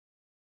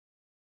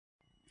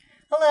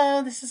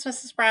Hello, this is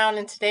Mrs. Brown,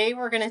 and today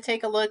we're going to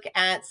take a look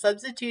at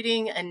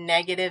substituting a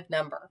negative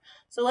number.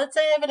 So let's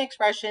say I have an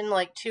expression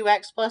like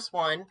 2x plus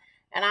 1,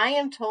 and I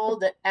am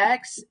told that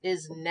x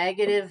is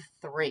negative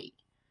 3.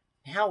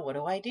 Now, what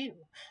do I do?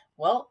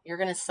 Well, you're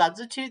going to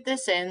substitute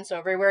this in, so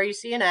everywhere you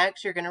see an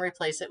x, you're going to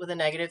replace it with a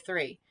negative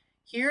 3.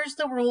 Here's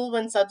the rule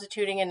when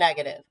substituting a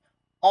negative.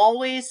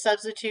 Always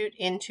substitute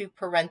into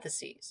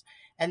parentheses.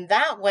 And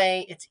that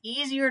way, it's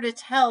easier to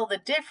tell the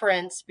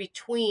difference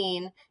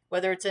between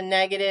whether it's a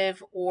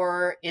negative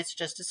or it's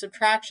just a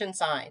subtraction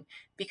sign,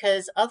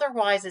 because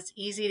otherwise it's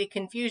easy to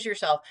confuse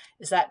yourself.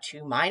 Is that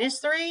 2 minus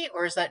 3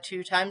 or is that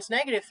 2 times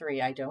negative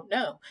 3? I don't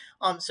know.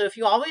 So if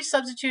you always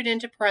substitute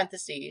into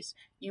parentheses,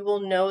 you will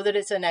know that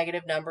it's a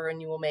negative number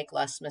and you will make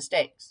less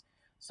mistakes.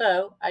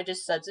 So I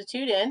just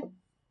substitute in.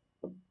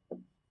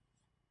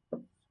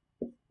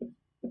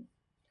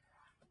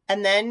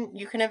 And then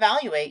you can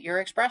evaluate your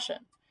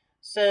expression.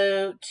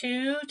 So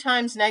 2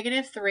 times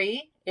negative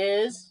 3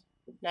 is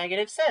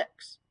negative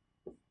 6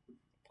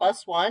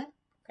 plus 1.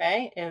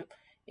 Okay,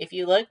 if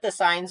you look, the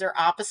signs are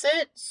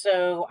opposite,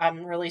 so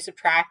I'm really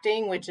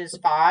subtracting, which is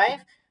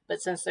 5.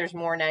 But since there's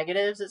more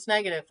negatives, it's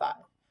negative 5.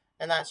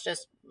 And that's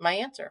just my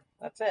answer.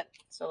 That's it.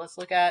 So let's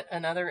look at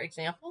another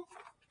example.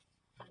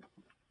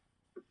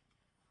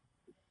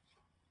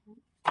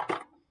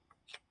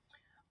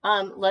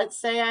 Let's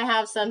say I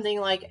have something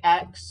like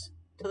x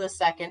to the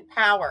second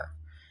power.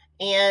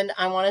 And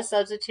I want to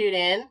substitute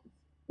in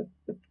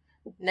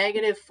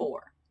negative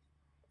 4.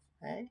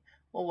 Okay.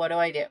 Well, what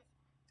do?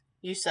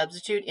 You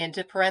substitute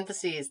into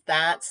parentheses.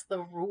 That's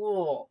the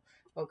rule.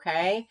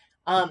 Okay.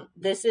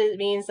 This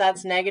means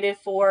that's negative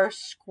 4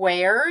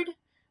 squared,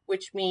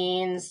 which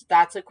means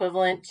that's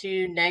equivalent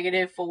to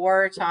negative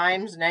 4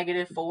 times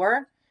negative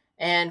 4.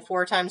 And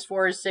 4 times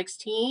 4 is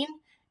 16.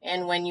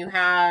 And when you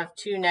have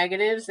two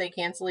negatives, they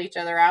cancel each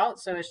other out.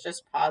 So it's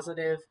just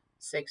positive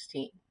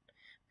 16.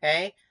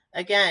 Okay.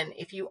 Again,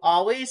 if you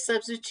always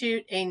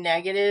substitute a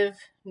negative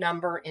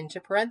number into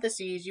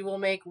parentheses, you will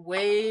make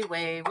way,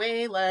 way,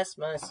 way less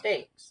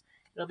mistakes.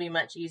 It'll be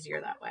much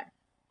easier that way.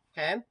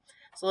 Okay,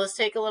 so let's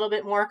take a little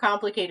bit more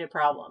complicated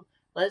problem.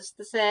 Let's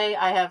say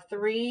I have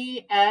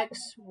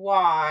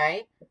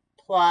 3xy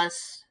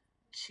plus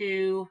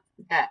 2x.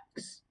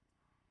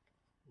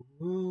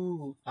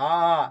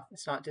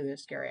 It's not too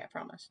scary, I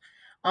promise.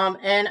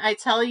 And I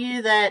tell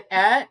you that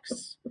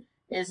x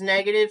is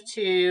negative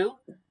 2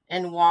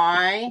 and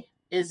y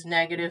is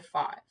negative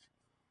 5.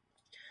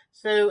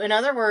 So in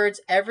other words,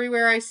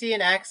 everywhere I see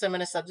an x, I'm going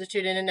to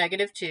substitute in a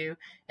negative 2,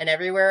 and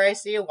everywhere I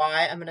see a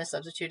y, I'm going to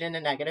substitute in a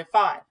negative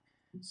 5.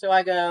 So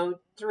I go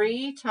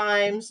 3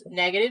 times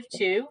negative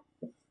 2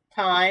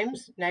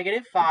 times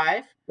negative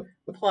 5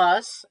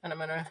 plus, and I'm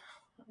going to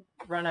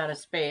run out of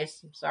space.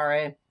 I'm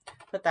sorry,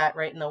 put that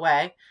right in the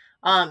way.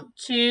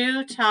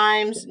 2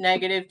 times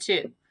negative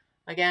 2.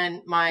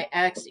 Again, my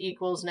x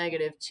equals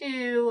negative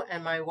 2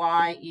 and my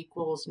y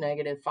equals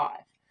negative 5.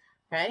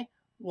 Okay.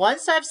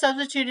 Once I've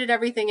substituted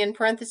everything in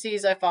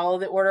parentheses, I follow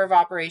the order of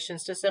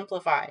operations to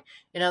simplify.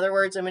 In other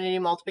words, I'm going to do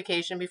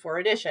multiplication before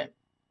addition.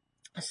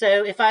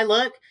 So if I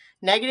look,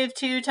 negative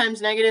 2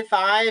 times negative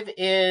 5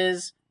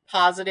 is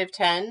positive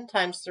 10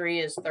 times 3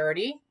 is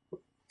 30.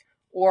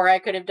 Or I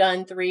could have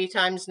done 3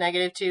 times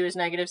negative 2 is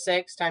negative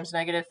 6 times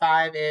negative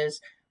 5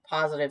 is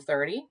positive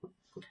 30.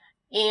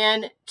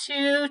 And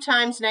 2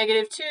 times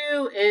negative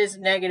 2 is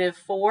negative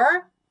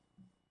 4.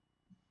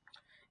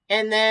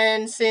 And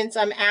then since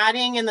I'm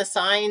adding and the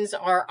signs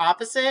are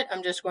opposite,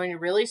 I'm just going to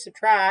really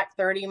subtract.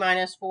 30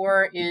 minus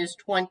 4 is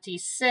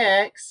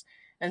 26.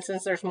 And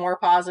since there's more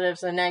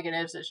positives than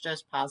negatives, it's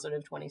just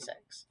positive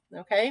 26.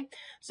 Okay,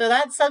 so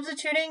that's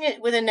substituting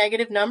it with a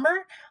negative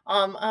number.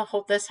 I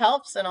hope this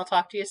helps, and I'll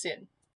talk to you soon.